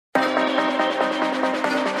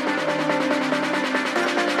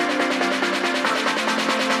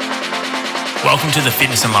Welcome to the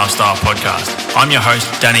Fitness and Lifestyle Podcast. I'm your host,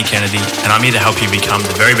 Danny Kennedy, and I'm here to help you become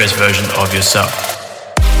the very best version of yourself.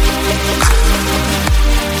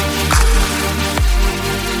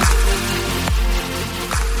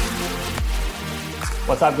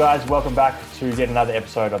 What's up, guys? Welcome back to yet another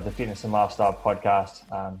episode of the Fitness and Lifestyle Podcast.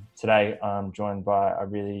 Today, I'm joined by a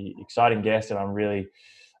really exciting guest, and I'm really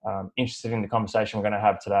interested in the conversation we're going to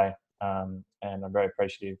have today. And I'm very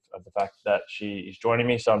appreciative of the fact that she is joining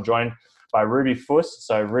me. So I'm joined by Ruby Fuss.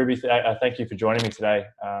 So Ruby, thank you for joining me today,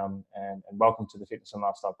 and welcome to the Fitness and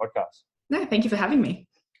Lifestyle Podcast. No, thank you for having me.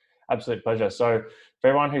 Absolute pleasure. So for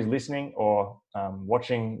everyone who's listening or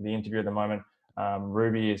watching the interview at the moment,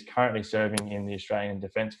 Ruby is currently serving in the Australian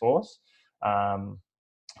Defence Force. So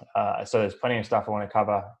there's plenty of stuff I want to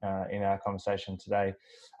cover in our conversation today.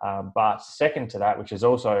 But second to that, which is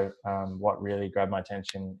also what really grabbed my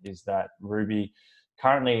attention, is that Ruby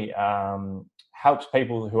currently helps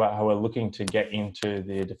people who are looking to get into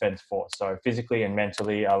the Defence Force. So physically and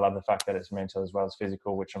mentally. I love the fact that it's mental as well as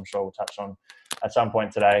physical, which I'm sure we'll touch on at some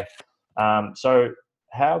point today. So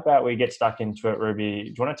how about we get stuck into it, Ruby? Do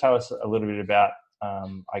you want to tell us a little bit about,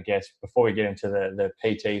 I guess, before we get into the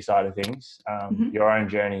PT side of things, your own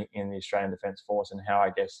journey in the Australian Defence Force and how, I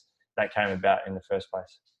guess, that came about in the first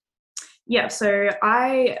place? Yeah, so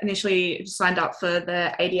I initially signed up for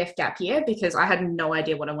the ADF gap year because I had no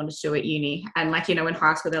idea what I wanted to do at uni. And in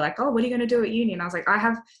high school, they're like, oh, what are you going to do at uni? And I was like, I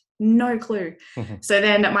have no clue. So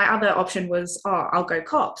then my other option was, I'll go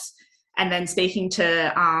cops. And then speaking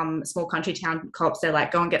to small country town cops, they're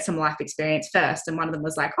like, go and get some life experience first. And one of them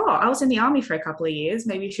was like, I was in the army for a couple of years.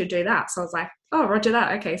 Maybe you should do that. So I was like, roger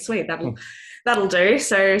that. Okay, sweet. That'll do.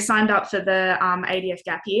 So signed up for the ADF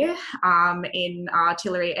gap year in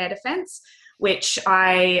artillery air defence, which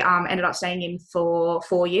I ended up staying in for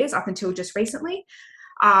 4 years up until just recently.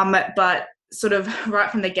 But sort of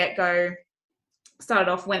right from the get-go,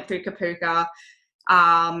 started off, went through Kapuka,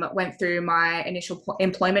 went through my initial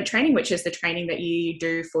employment training, which is the training that you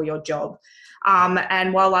do for your job.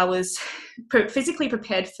 And while I was physically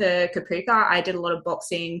prepared for Kapuka, I did a lot of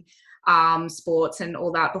boxing, sports and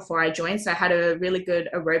all that before I joined. So I had a really good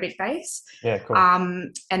aerobic base. Yeah, cool.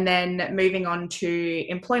 And then moving on to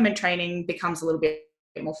employment training becomes a little bit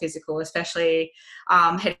more physical, especially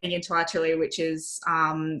heading into artillery, which is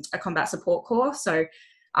a combat support corps. So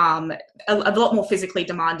a lot more physically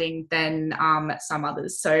demanding than some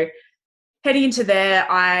others. So heading into there,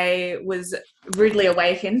 I was rudely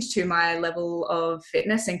awakened to my level of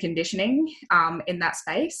fitness and conditioning in that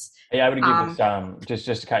space. Are you able to give us,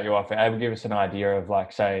 just to cut you off, are you able to give us an idea of,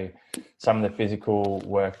 like, say, some of the physical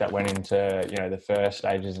work that went into, the first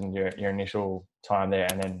stages and your initial time there,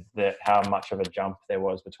 and then how much of a jump there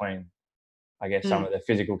was between, I guess, some of the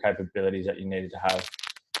physical capabilities that you needed to have,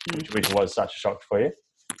 which was such a shock for you?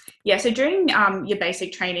 Yeah, so during your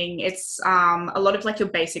basic training, it's a lot of your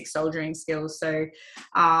basic soldiering skills. So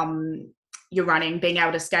you're running, being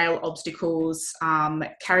able to scale obstacles,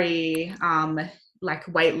 carry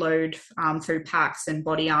weight load through packs and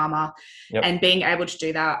body armor, and being able to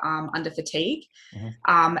do that under fatigue.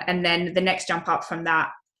 And then the next jump up from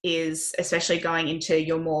that is, especially going into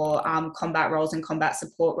your more combat roles and combat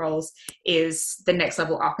support roles, is the next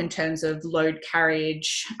level up in terms of load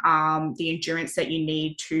carriage, the endurance that you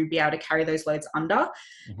need to be able to carry those loads under,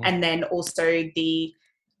 and then also the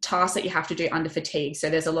tasks that you have to do under fatigue. So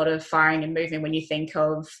there's a lot of firing and movement when you think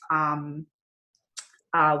of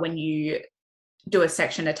when you do a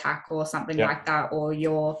section attack or something like that, or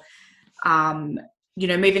you're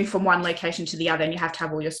moving from one location to the other, and you have to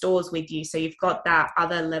have all your stores with you. So you've got that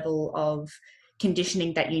other level of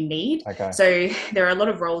conditioning that you need. Okay. So there are a lot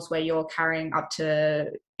of roles where you're carrying up to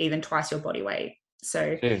even twice your body weight.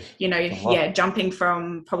 So, jumping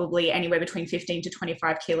from probably anywhere between 15 to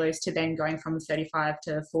 25 kilos to then going from 35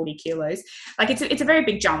 to 40 kilos. It's a very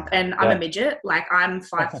big jump, and I'm a midget. I'm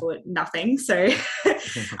 5 foot nothing. So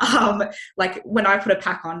when I put a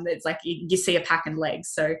pack on, it's like you see a pack and legs.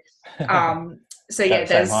 So,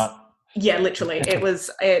 literally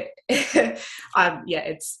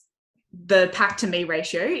it's the pack to me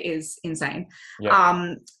ratio is insane.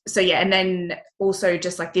 And then also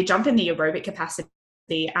just the jump in the aerobic capacity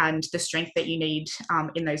and the strength that you need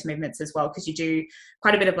in those movements as well, because you do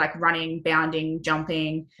quite a bit of running, bounding,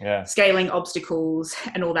 jumping, scaling obstacles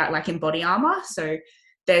and all that in body armor. So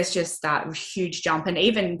there's just that huge jump. And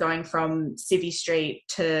even going from Civvy Street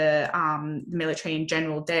to the military in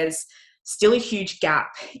general, there's still a huge gap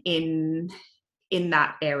in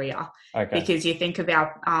that area, because you think of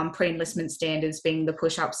our pre-enlistment standards being the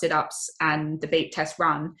push-ups, sit-ups and the beep test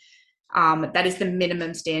run. That is the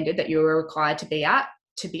minimum standard that you are required to be at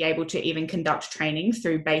to be able to even conduct training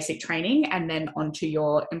through basic training and then onto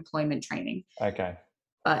your employment training. Okay.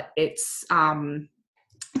 But it's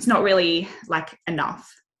not really like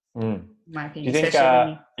enough, in my Do opinion. you think,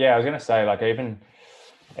 Especially I was going to say, like, even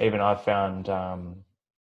I've found,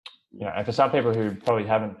 and for some people who probably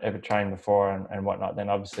haven't ever trained before and whatnot, then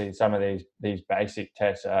obviously some of these basic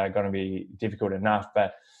tests are going to be difficult enough.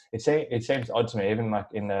 But it seems odd to me, even like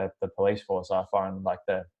in the police force, I find like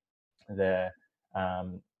the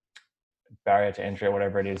barrier to entry or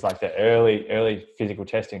whatever it is, like the early physical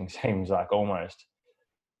testing seems like almost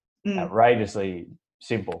outrageously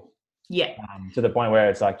simple. Yeah. To the point where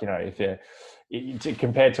it's like, if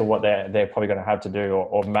compared to what they're probably going to have to do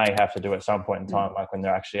or may have to do at some point in time, like when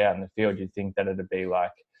they're actually out in the field, you'd think that it'd be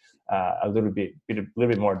like a little bit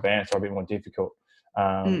more advanced or a bit more difficult.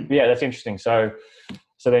 But yeah, that's interesting. So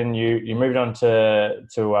then you moved on to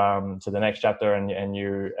the next chapter and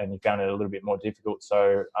you found it a little bit more difficult.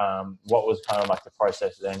 So what was kind of like the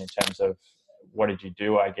process then in terms of what did you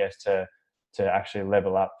do, I guess, to actually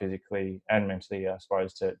level up physically and mentally, I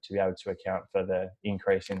suppose, to be able to account for the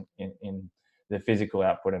increase in the physical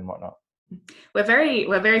output and whatnot? We're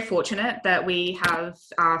very fortunate that we have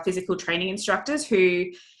physical training instructors who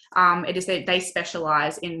it is that they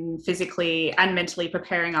specialize in physically and mentally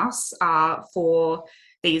preparing us for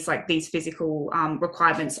these physical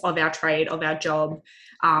requirements of our trade, of our job,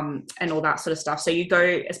 and all that sort of stuff. So you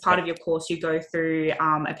go, as part of your course, you go through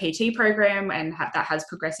a PT program, and that has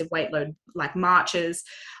progressive weight load like marches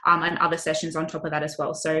and other sessions on top of that as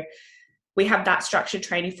well. So we have that structured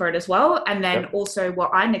training for it as well. And then also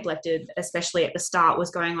what I neglected, especially at the start, was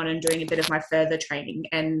going on and doing a bit of my further training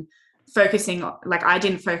and focusing, like I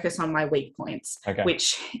didn't focus on my weak points,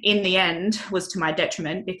 which in the end was to my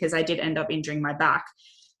detriment because I did end up injuring my back.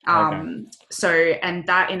 So, and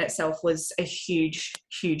that in itself was a huge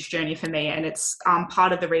journey for me. And it's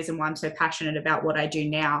part of the reason why I'm so passionate about what I do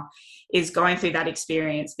now is going through that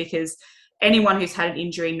experience, because anyone who's had an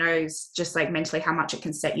injury knows just like mentally how much it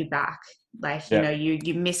can set you back. Like, you know,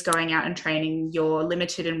 you miss going out and training, you're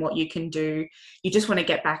limited in what you can do. You just want to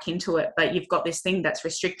get back into it, but you've got this thing that's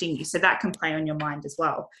restricting you. So that can play on your mind as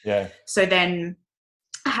well. Yeah. So then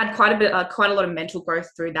I had quite a lot of mental growth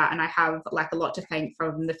through that. And I have like a lot to thank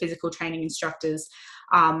from the physical training instructors,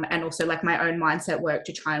 and also like my own mindset work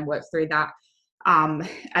to try and work through that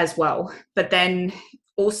as well. But then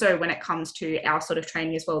also when it comes to our sort of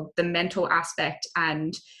training as well, the mental aspect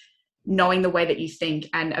and knowing the way that you think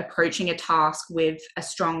and approaching a task with a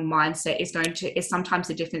strong mindset is sometimes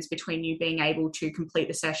the difference between you being able to complete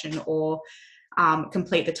the session or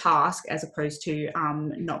complete the task as opposed to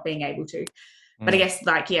not being able to. But I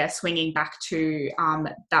guess swinging back to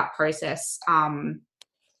that process,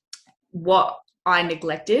 what I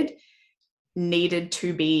neglected needed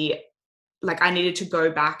to be like, I needed to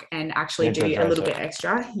go back and actually do a little bit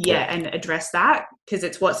extra. And address that, because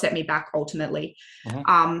it's what set me back ultimately.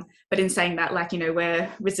 But in saying that, like, you know, we're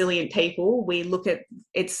resilient people.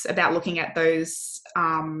 It's about looking at those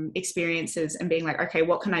experiences and being like, okay,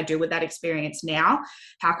 what can I do with that experience now?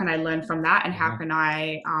 How can I learn from that? And how can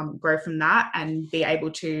I grow from that and be able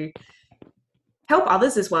to help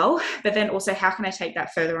others as well? But then also, how can I take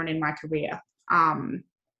that further on in my career?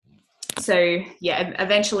 So yeah,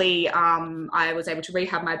 eventually I was able to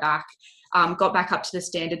rehab my back, got back up to the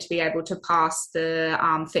standard to be able to pass the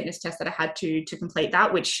fitness test that I had to complete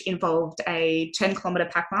that, which involved a 10-kilometer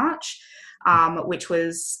pack march, which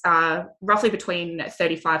was roughly between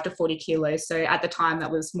 35 to 40 kilos. So at the time,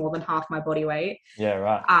 that was more than half my body weight. Yeah,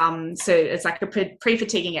 right. So it's like a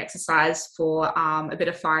pre-fatiguing exercise for a bit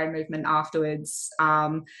of fire movement afterwards.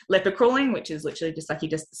 Leopard crawling, which is literally just like you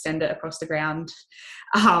just send it across the ground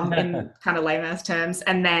in kind of layman's terms.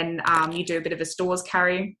 And then you do a bit of a stores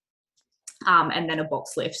carry and then a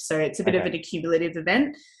box lift. So it's a bit of an accumulative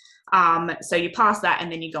event. So you pass that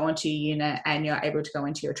and then you go into your unit and you're able to go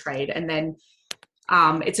into your trade. And then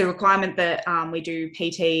it's a requirement that we do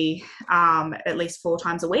PT at least 4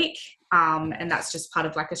 times a week. And that's just part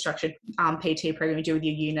of like a structured PT program you do with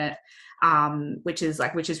your unit, which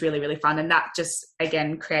is really, really fun. And that just,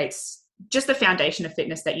 again, creates just the foundation of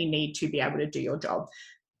fitness that you need to be able to do your job.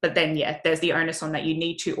 But then, there's the onus on that. You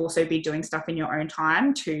need to also be doing stuff in your own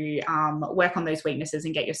time to work on those weaknesses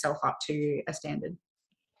and get yourself up to a standard.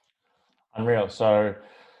 Unreal. So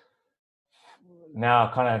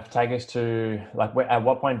now kind of take us to like, at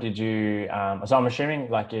what point did you, so I'm assuming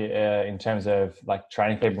like in terms of like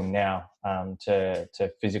training people now to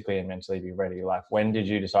physically and mentally be ready, like when did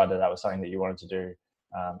you decide that was something that you wanted to do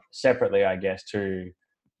separately, I guess, to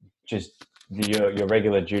just your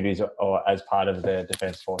regular duties or as part of the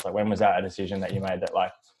Defence Force? Like when was that a decision that you made that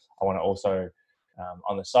like, I want to also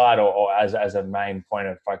on the side, or as a main point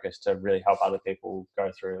of focus to really help other people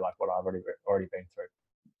go through like what I've already been through?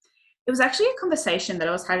 It was actually a conversation that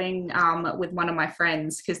I was having with one of my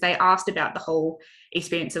friends, because they asked about the whole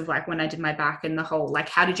experience of like when I did my back and the whole like,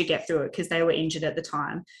 how did you get through it? Because they were injured at the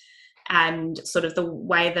time. And sort of the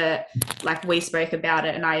way that like we spoke about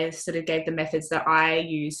it, and I sort of gave the methods that I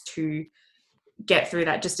used to get through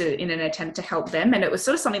that, just in an attempt to help them. And it was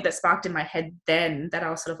sort of something that sparked in my head then, that I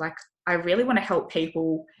was sort of like, I really want to help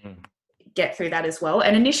people get through that as well.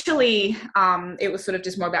 And initially it was sort of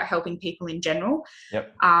just more about helping people in general.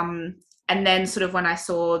 Yep. And then sort of when I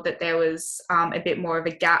saw that there was a bit more of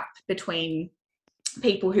a gap between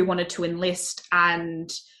people who wanted to enlist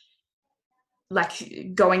and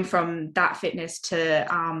like going from that fitness to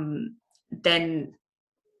then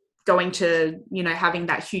going to, you know, having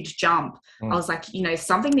that huge jump, I was like, you know,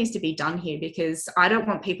 something needs to be done here, because I don't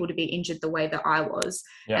want people to be injured the way that I was,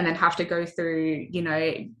 and then have to go through, you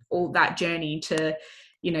know, all that journey to,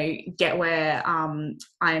 you know, get where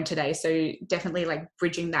I am today. So definitely like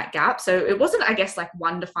bridging that gap. So it wasn't, I guess, like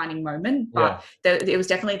one defining moment, but it was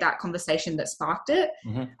definitely that conversation that sparked it.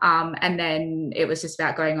 And then it was just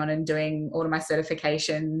about going on and doing all of my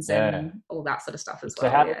certifications and all that sort of stuff as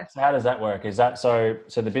well. So how does that work? Is that so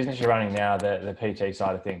the business you're running now, the PT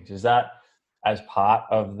side of things, is that as part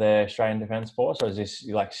of the Australian Defence Force, or is this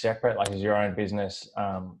like separate, like is your own business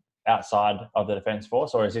outside of the Defence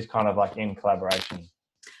Force, or is this kind of like in collaboration?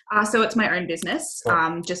 So it's my own business,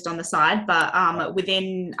 just on the side, but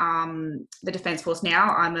within the Defence Force now,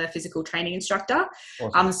 I'm a physical training instructor.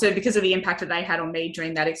 Awesome. So because of the impact that they had on me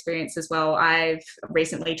during that experience as well, I've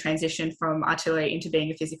recently transitioned from artillery into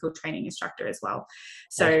being a physical training instructor as well.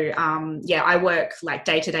 So I work like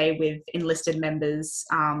day to day with enlisted members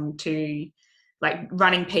to like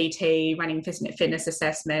running PT, running fitness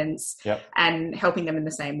assessments, and helping them in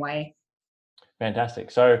the same way.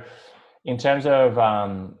 Fantastic. So in terms of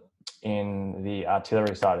in the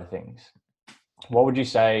artillery side of things, what would you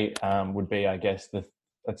say would be, I guess,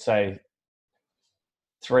 let's say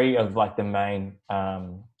 3 of like the main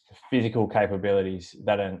physical capabilities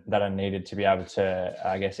that are needed to be able to,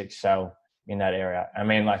 I guess, excel in that area? I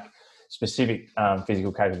mean, like specific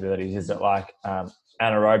physical capabilities. Is it like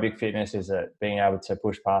anaerobic fitness? Is it being able to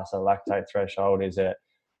push past a lactate threshold? Is it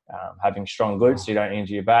having strong glutes so you don't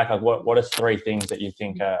injure your back? Like what are 3 things that you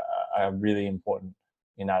think are really important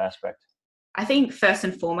in that aspect? I think first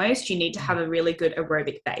and foremost, you need to have a really good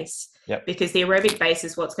aerobic base, because the aerobic base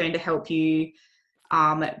is what's going to help you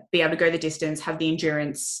be able to go the distance, have the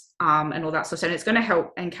endurance, and all that sort of stuff. And it's going to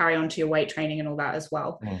help and carry on to your weight training and all that as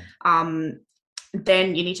well.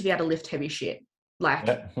 Then you need to be able to lift heavy shit. Like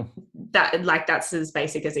that, like that's as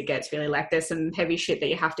basic as it gets, really. Like there's some heavy shit that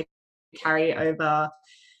you have to carry over,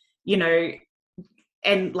 you know,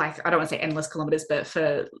 and like, I don't want to say endless kilometers, but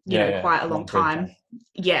for, you know, quite a long time.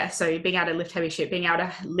 So being able to lift heavy shit, being able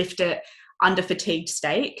to lift it under fatigued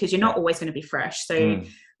state, because you're not always going to be fresh. So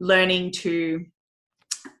learning to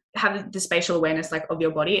have the spatial awareness like of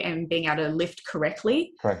your body and being able to lift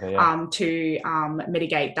correctly to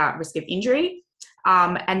mitigate that risk of injury.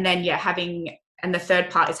 And then and the third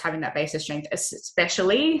part is having that base of strength,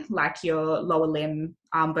 especially like your lower limb,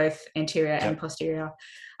 both anterior and posterior,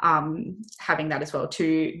 having that as well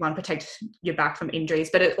to protect your back from injuries,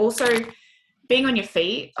 but it also being on your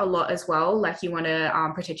feet a lot as well. Like you want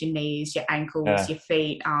to protect your knees, your ankles, your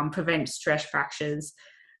feet, prevent stress fractures,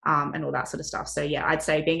 and all that sort of stuff. So I'd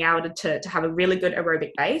say being able to have a really good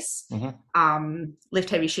aerobic base, lift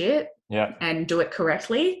heavy shit, and do it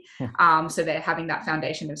correctly. So they're having that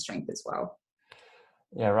foundation of strength as well.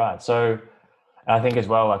 Yeah, right. So I think as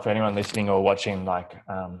well, like for anyone listening or watching, like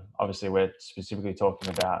obviously we're specifically talking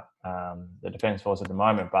about the Defence Force at the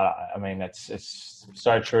moment, but I mean, it's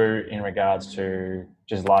so true in regards to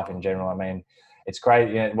just life in general. I mean, it's great.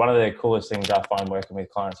 You know, one of the coolest things I find working with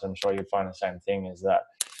clients, I'm sure you'd find the same thing, is that,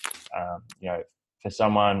 you know, for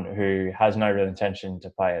someone who has no real intention to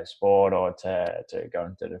play a sport or to go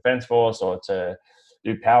into the Defence Force or to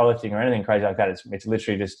do powerlifting or anything crazy like that, it's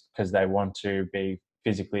literally just because they want to be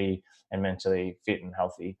physically and mentally fit and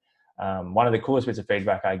healthy. One of the coolest bits of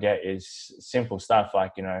feedback I get is simple stuff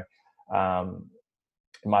like, you know,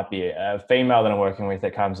 it might be a female that I'm working with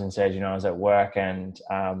that comes and says, you know, I was at work and,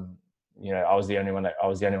 you know, I was the only one that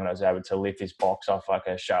was able to lift this box off like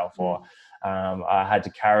a shelf, or I had to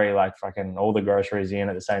carry like fucking all the groceries in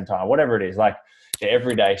at the same time, whatever it is, like the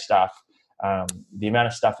everyday stuff. The amount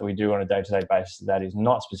of stuff that we do on a day-to-day basis that is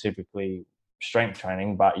not specifically strength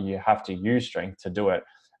training, but you have to use strength to do it.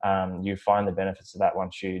 You find the benefits of that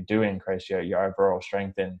once you do increase your overall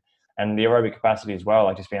strength. And and the aerobic capacity as well,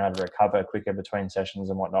 like just being able to recover quicker between sessions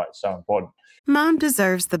and whatnot is so important. Mom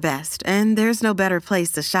deserves the best, and there's no better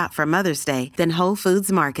place to shop for Mother's Day than Whole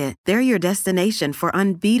Foods Market. They're your destination for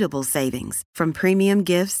unbeatable savings, from premium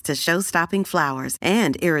gifts to show-stopping flowers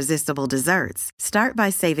and irresistible desserts. Start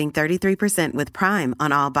by saving 33% with Prime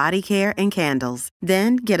on all body care and candles.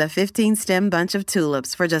 Then get a 15-stem bunch of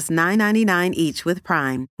tulips for just $9.99 each with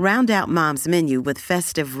Prime. Round out Mom's menu with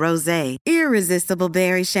festive rosé, irresistible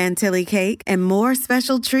berry chantilly cake, and more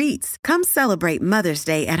special treats. Come celebrate Mother's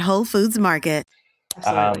Day at Whole Foods Market.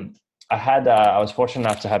 Absolutely. I was fortunate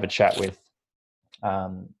enough to have a chat with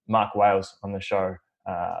Mark Wales on the show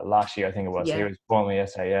last year, I think it was. Yeah. He was formerly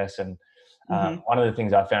SAS, and one of the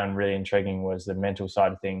things I found really intriguing was the mental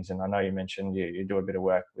side of things. And I know you mentioned you do a bit of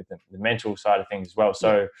work with the mental side of things as well.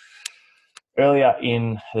 So earlier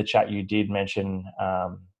in the chat, you did mention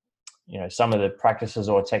some of the practices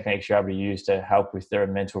or techniques you're able to use to help with their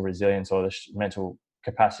mental resilience or the mental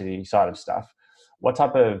capacity side of stuff. What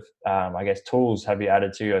type of, tools have you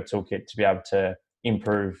added to your toolkit to be able to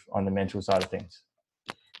improve on the mental side of things?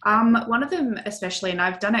 One of them especially, and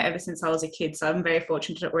I've done it ever since I was a kid, so I'm very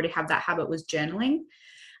fortunate to already have that habit, was journaling.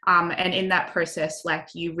 And in that process, like,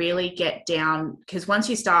 you really get down, because once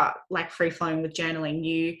you start like free flowing with journaling,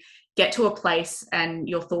 you get to a place and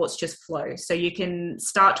your thoughts just flow. So you can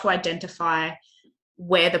start to identify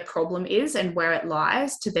where the problem is and where it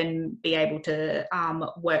lies to then be able to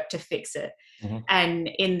work to fix it. Mm-hmm. And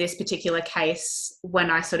in this particular case, when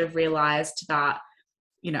I sort of realized that,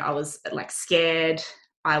 I was like scared,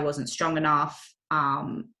 I wasn't strong enough,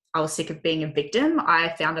 I was sick of being a victim,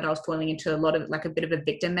 I found that I was falling into a lot of like a bit of a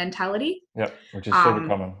victim mentality. Yep, which is super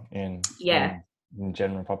common in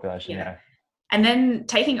general population. Yeah. And then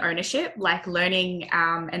taking ownership, like learning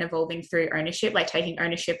and evolving through ownership, like taking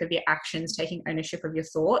ownership of your actions, taking ownership of your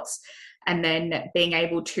thoughts, and then being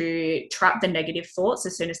able to trap the negative thoughts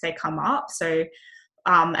as soon as they come up. So,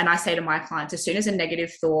 and I say to my clients, as soon as a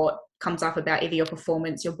negative thought comes up about either your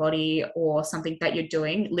performance, your body, or something that you're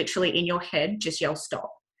doing, literally in your head, just yell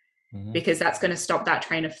stop, because that's going to stop that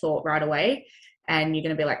train of thought right away. And you're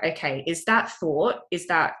going to be like, okay, is that thought,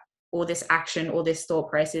 or this action or this thought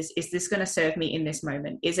process, is this going to serve me in this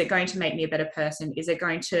moment? Is it going to make me a better person? Is it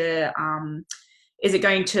going to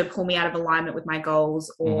pull me out of alignment with my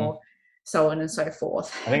goals, or so on and so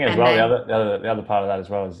forth? I think as the other part of that as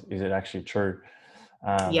well is it actually true?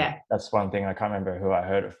 That's one thing. I can't remember who I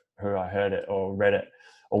heard it or read it,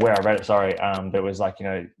 or where I read it. Sorry, that was like,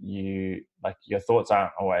 your thoughts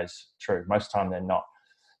aren't always true. Most of the time they're not.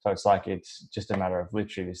 So it's like, it's just a matter of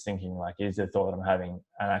literally just thinking, like, is the thought I'm having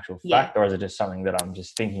an actual fact, or is it just something that I'm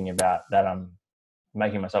just thinking about that I'm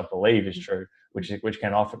making myself believe is true, which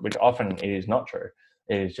often it is not true.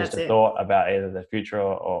 It is just a thought about either the future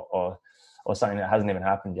or something that hasn't even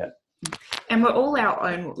happened yet. And we're all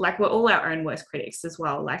our own worst critics as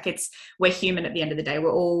well. Like, we're human at the end of the day.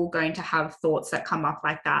 We're all going to have thoughts that come up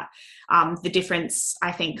like that. The difference,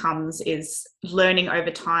 I think, is learning over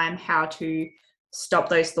time how to stop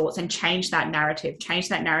those thoughts and change that narrative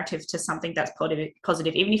to something that's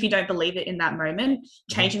positive. Even if you don't believe it in that moment,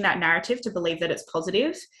 changing that narrative to believe that it's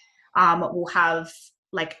positive will have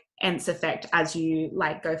like ends effect as you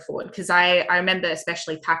like go forward. Because I remember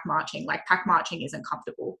especially pack marching isn't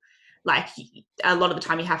comfortable. Like, a lot of the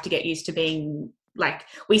time you have to get used to being, like,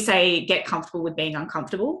 we say, get comfortable with being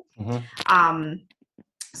uncomfortable.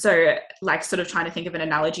 So like, sort of trying to think of an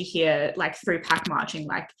analogy here, like through pack marching,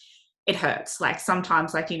 like, it hurts. Like,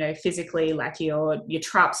 sometimes, like, physically, like your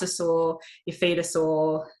traps are sore, your feet are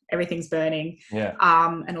sore, everything's burning,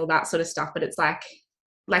 and all that sort of stuff. But it's like,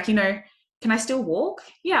 can I still walk?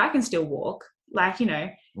 Yeah, I can still walk. Like,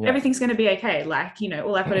 everything's going to be okay. Like,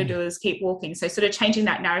 all I've got to do is keep walking. So sort of changing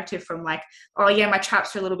that narrative from like, oh yeah, my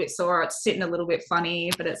traps are a little bit sore, it's sitting a little bit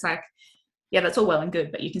funny, but it's like, yeah, that's all well and good,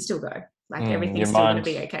 but you can still go. Like, everything's still going to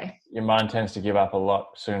be okay. Your mind tends to give up a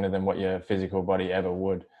lot sooner than what your physical body ever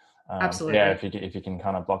would. Absolutely. Yeah, if you can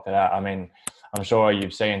kind of block that out. I mean, I'm sure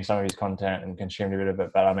you've seen some of his content and consumed a bit of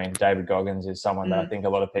it, but I mean, David Goggins is someone that I think a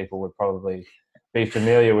lot of people would probably be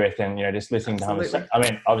familiar with, and just listening to him. I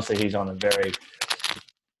mean, obviously he's on a very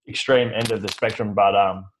extreme end of the spectrum, but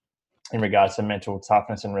in regards to mental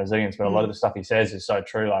toughness and resilience, but a lot of the stuff he says is so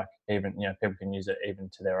true. Like, even people can use it even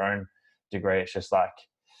to their own degree. It's just like,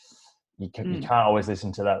 you can't always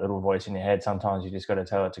listen to that little voice in your head. Sometimes you just got to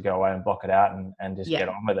tell it to go away and block it out and just get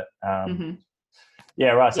on with it. Yeah,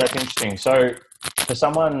 right. So that's interesting. So for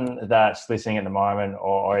someone that's listening at the moment,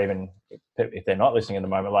 or even if they're not listening at the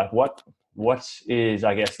moment, like, what is,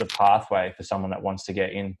 I guess, the pathway for someone that wants to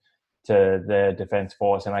get into the Defence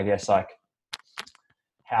Force? And I guess, like,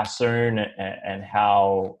 how soon and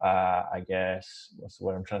how, I guess, what's the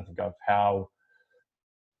word I'm trying to think of, how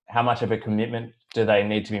much of a commitment do they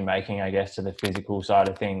need to be making, I guess, to the physical side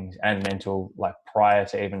of things and mental, like prior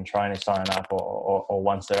to even trying to sign up or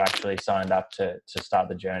once they're actually signed up to start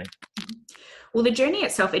the journey? Well, the journey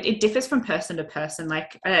itself, it differs from person to person.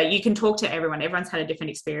 Like you can talk to everyone. Everyone's had a different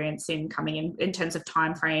experience in coming in terms of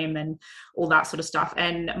time frame and all that sort of stuff.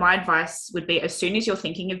 And my advice would be, as soon as you're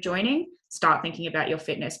thinking of joining, start thinking about your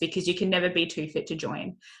fitness, because you can never be too fit to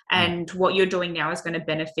join. And what you're doing now is going to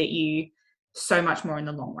benefit you so much more in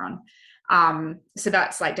the long run. So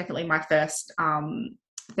that's like definitely my first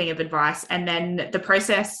thing of advice. And then the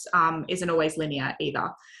process isn't always linear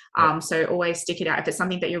either. So always stick it out. If it's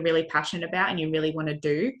something that you're really passionate about and you really want to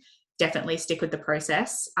do, definitely stick with the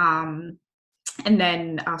process. And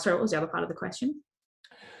then, sorry, what was the other part of the question?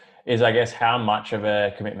 Is, I guess, how much of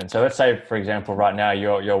a commitment. So let's say, for example, right now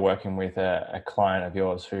you're working with a client of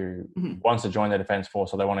yours who wants to join the Defence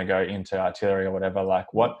Force, or they want to go into artillery or whatever. Like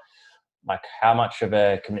how much of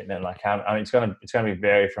a commitment, like how, I mean, it's going to be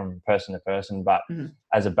vary from person to person, but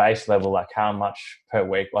as a base level, like how much per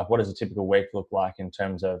week, like what does a typical week look like in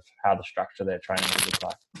terms of how the structure of their training would look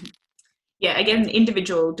like? Yeah, again,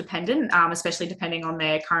 individual dependent, especially depending on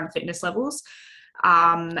their current fitness levels.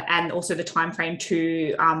 And also the time frame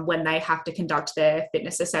to when they have to conduct their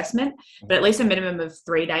fitness assessment, but at least a minimum of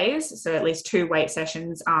 3 days, so at least 2 weight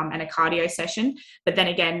sessions and a cardio session. But then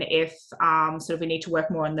again, if sort of we need to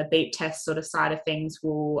work more on the beep test sort of side of things,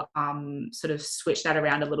 we'll sort of switch that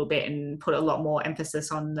around a little bit and put a lot more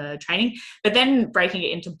emphasis on the training, but then breaking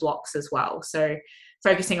it into blocks as well. So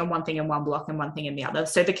focusing on one thing in one block and one thing in the other.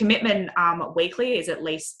 So the commitment weekly is at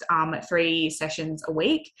least 3 sessions a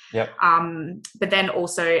week. Yep. But then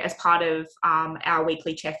also as part of our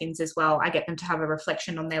weekly check-ins as well, I get them to have a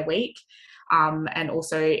reflection on their week. And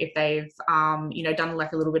also if they've, done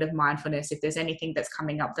like a little bit of mindfulness, if there's anything that's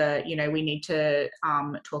coming up that, we need to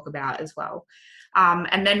talk about as well.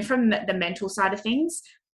 And then from the mental side of things,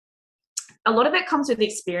 a lot of it comes with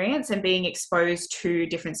experience and being exposed to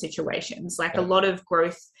different situations, like a lot of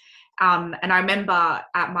growth. And I remember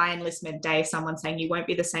at my enlistment day, someone saying you won't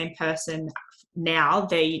be the same person now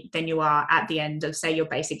than you are at the end of, say, your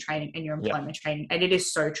basic training and your employment training. And it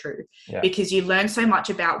is so true because you learn so much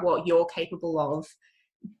about what you're capable of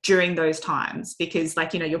during those times, because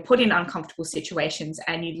you're put in uncomfortable situations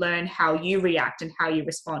and you learn how you react and how you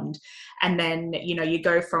respond. And then, you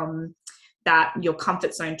go from that your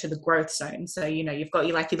comfort zone to the growth zone. So, you've got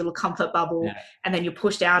your little comfort bubble and then you're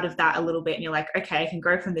pushed out of that a little bit and you're like, okay, I can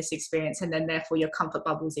grow from this experience. And then therefore your comfort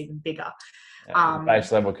bubble is even bigger. The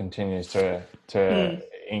base level continues to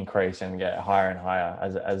increase and get higher and higher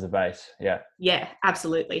as a base. Yeah,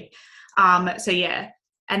 absolutely.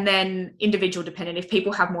 And then individual dependent, if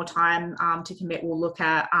people have more time to commit, we'll look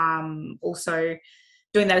at also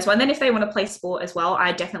doing that as well. And then if they want to play sport as well,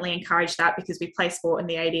 I definitely encourage that, because we play sport in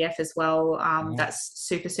the ADF as well. That's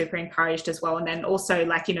super, super encouraged as well. And then also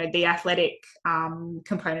the athletic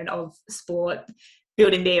component of sport,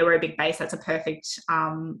 building the aerobic base, that's a perfect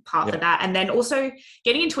part for that. And then also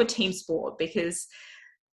getting into a team sport, because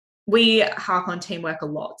we harp on teamwork a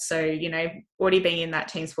lot. So, already being in that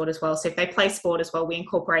team sport as well. So if they play sport as well, we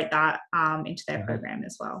incorporate that into their program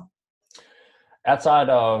as well. Outside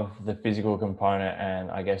of the physical component, and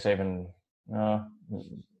I guess even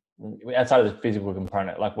outside of the physical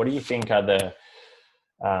component, like what do you think are the,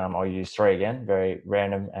 I'll use 3 again, very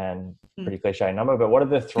random and pretty cliche number, but what are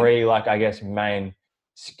the 3, main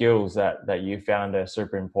skills that you found are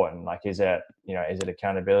super important? Like, is it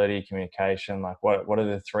accountability, communication? Like what are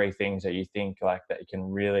the 3 things that you think that you can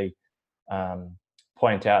really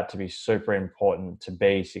point out to be super important to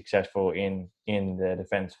be successful in the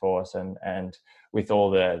Defence Force and with all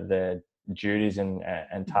the duties and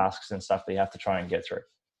tasks and stuff that you have to try and get through?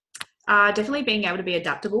 Definitely being able to be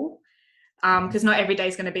adaptable, because not every day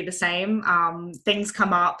is going to be the same. Things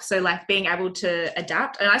come up, so being able to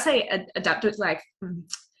adapt. And I say adaptive,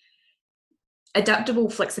 adaptable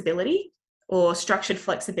flexibility or structured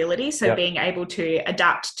flexibility. So being able to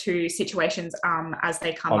adapt to situations as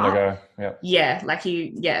they come on up. The go.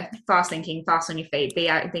 Fast thinking, fast on your feet, being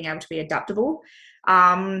able to be adaptable.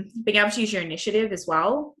 Being able to use your initiative as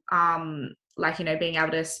well. Being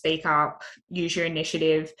able to speak up, use your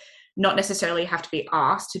initiative, not necessarily have to be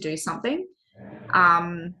asked to do something.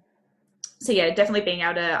 Definitely being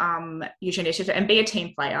able to use your initiative and be a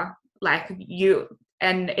team player.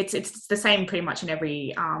 And it's the same pretty much in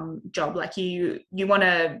every job. You want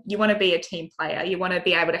to be a team player. You want to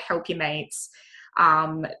be able to help your mates.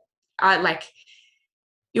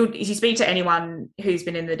 You speak to anyone who's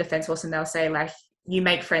been in the Defence Force and they'll say you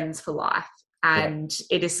make friends for life. And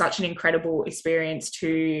it is such an incredible experience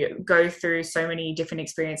to go through so many different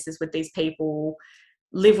experiences with these people,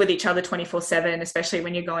 live with each other 24/7, especially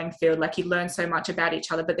when you're going field. Like, you learn so much about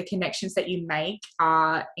each other, but the connections that you make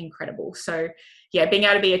are incredible. So yeah, being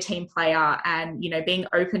able to be a team player and, being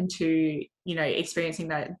open to,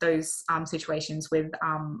 experiencing those situations with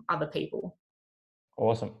other people.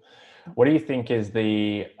 Awesome. What do you think is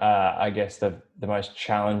the most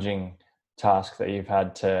challenging task that you've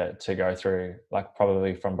had to go through, like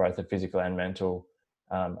probably from both the physical and mental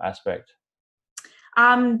aspect?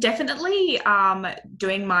 Definitely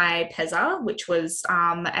doing my PESA, which was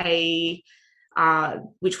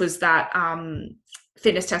that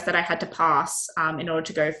fitness test that I had to pass in order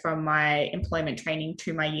to go from my employment training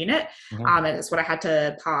to my unit. And that's what I had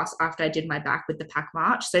to pass after I did my back with the pack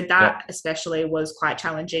march. So that especially was quite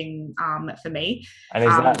challenging for me. And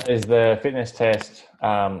is the fitness test,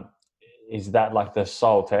 is that like the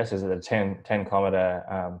sole test? Is it a 10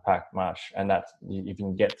 kilometer pack march? And that's, if you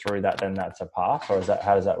can get through that, then that's a pass? Or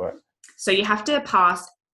how does that work? So you have to pass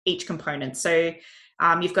each component. So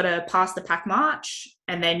you've got to pass the pack march,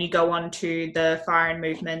 and then you go on to the fire and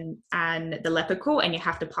movement and the leopard crawl, and you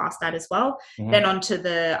have to pass that as well. Then onto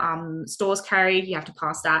the stores carry, you have to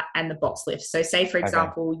pass that, and the box lift. So say, for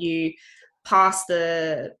example, you pass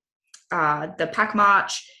the pack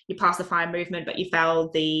march, you pass the fire movement, but you fail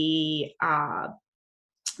the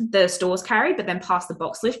stores carry, but then pass the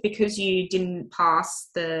box lift. Because you didn't pass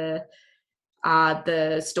the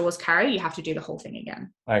stores carry, you have to do the whole thing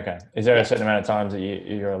again. Okay. Is there a certain amount of times that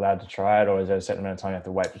you're allowed to try it, or is there a certain amount of time you have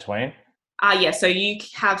to wait between? So you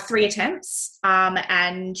have 3 attempts,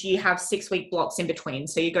 and you have 6-week blocks in between.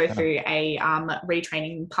 So you go through a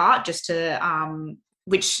retraining part just to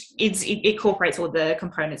which it incorporates all the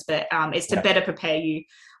components, but it's to better prepare you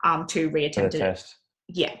to reattempt it. Test.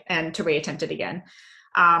 Yeah, and to reattempt it again.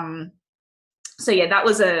 So yeah, that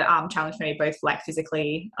was a challenge for me, both like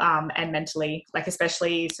physically and mentally, like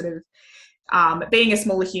especially sort of being a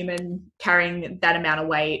smaller human, carrying that amount of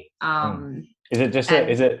weight. Is it just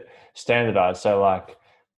is it standardized? So like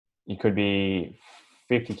you could be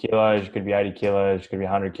 50 kilos, you could be 80 kilos, you could be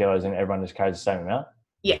 100 kilos, and everyone just carries the same amount?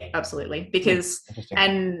 Yeah, absolutely. Because,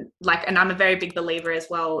 and I'm a very big believer as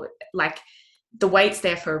well, like the weight's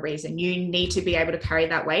there for a reason. You need to be able to carry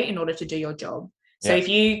that weight in order to do your job. So if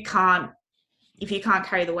you can't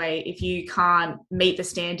carry the weight, if you can't meet the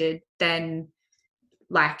standard, then,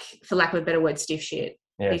 like, for lack of a better word, stiff shit.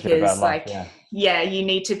 Because you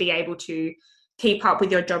need to be able to keep up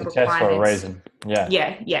with your job requirements. Test for a reason.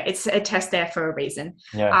 Yeah. It's a test there for a reason.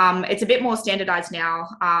 It's a bit more standardized now,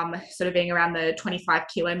 sort of being around the 25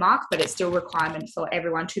 kilo mark, but it's still a requirement for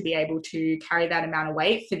everyone to be able to carry that amount of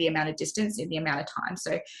weight for the amount of distance in the amount of time.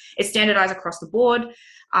 So it's standardized across the board.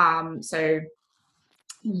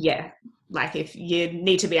 Like if you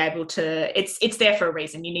need to be able to, it's there for a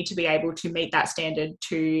reason. You need to be able to meet that standard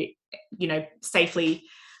to, safely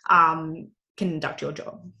conduct your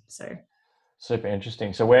job. So super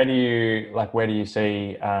interesting. So where do you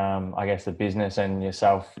see, I guess, the business and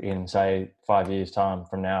yourself in, say, 5 years time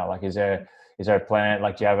from now? Like, is there a plan?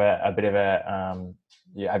 Like, do you have a bit of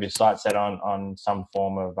you have your sights set on some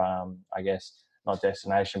form of, I guess, not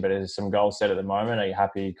destination, but is there some goals set at the moment? Are you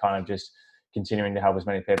happy kind of just continuing to help as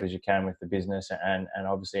many people as you can with the business and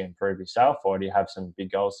obviously improve yourself, or do you have some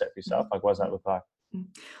big goals set for yourself? Like, what does that look like?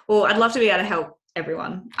 Well, I'd love to be able to help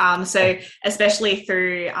everyone. So especially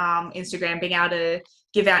through Instagram, being able to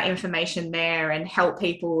give out information there and help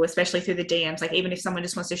people, especially through the DMs. Like, even if someone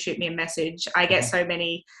just wants to shoot me a message, I get so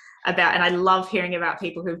many and I love hearing about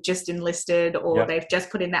people who've just enlisted or they've just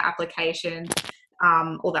put in their application.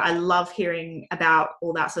 All that. I love hearing about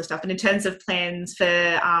all that sort of stuff. And in terms of plans for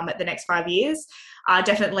the next 5 years,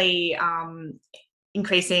 definitely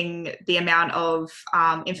increasing the amount of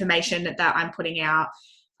information that I'm putting out,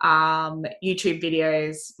 YouTube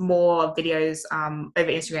videos, more videos over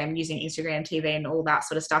Instagram, using Instagram TV and all that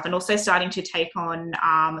sort of stuff, and also starting to take on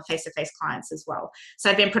face-to-face clients as well. So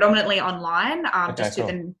I've been predominantly online,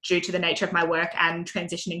 due to the nature of my work and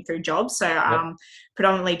transitioning through jobs. So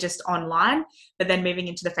predominantly just online, but then moving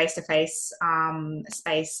into the face-to-face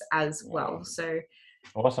space as well. So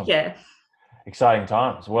awesome. Yeah. Exciting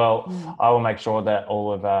times. Well, I will make sure that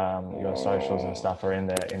all of your socials and stuff are in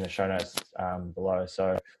the show notes below.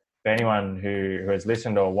 So if anyone who has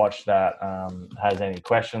listened or watched that has any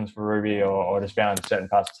questions for Ruby or just found certain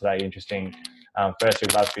parts of today interesting, firstly,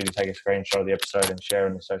 we'd love for you to take a screenshot of the episode and share it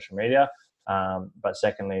on your social media. But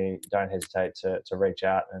secondly, don't hesitate to reach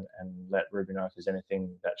out and let Ruby know if there's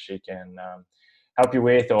anything that she can help you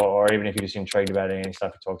with, or even if you're just intrigued about any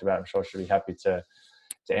stuff we talked about. I'm sure she'll be happy to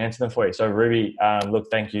to answer them for you. So Ruby, look,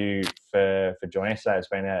 thank you for joining us today. It's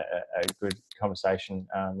been a good conversation.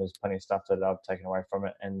 There's plenty of stuff that I've taken away from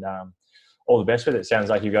it, and all the best with it. Sounds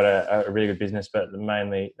like you've got a really good business, but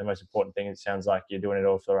mainly the most important thing, it sounds like you're doing it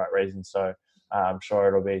all for the right reasons. So I'm sure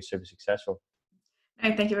it'll be super successful.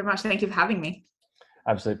 No, thank you very much. Thank you for having me.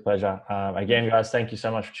 Absolute pleasure. Again, guys, thank you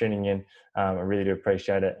so much for tuning in. I really do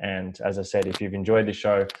appreciate it. And as I said, if you've enjoyed the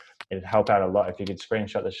show, it'd help out a lot if you could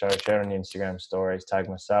screenshot the show, share it on your Instagram stories, tag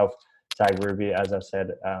myself, tag Ruby. As I said,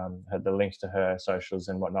 the links to her socials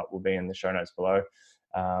and whatnot will be in the show notes below.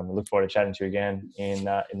 Look forward to chatting to you again in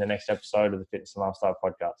the next episode of the Fitness and Lifestyle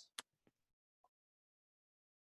Podcast.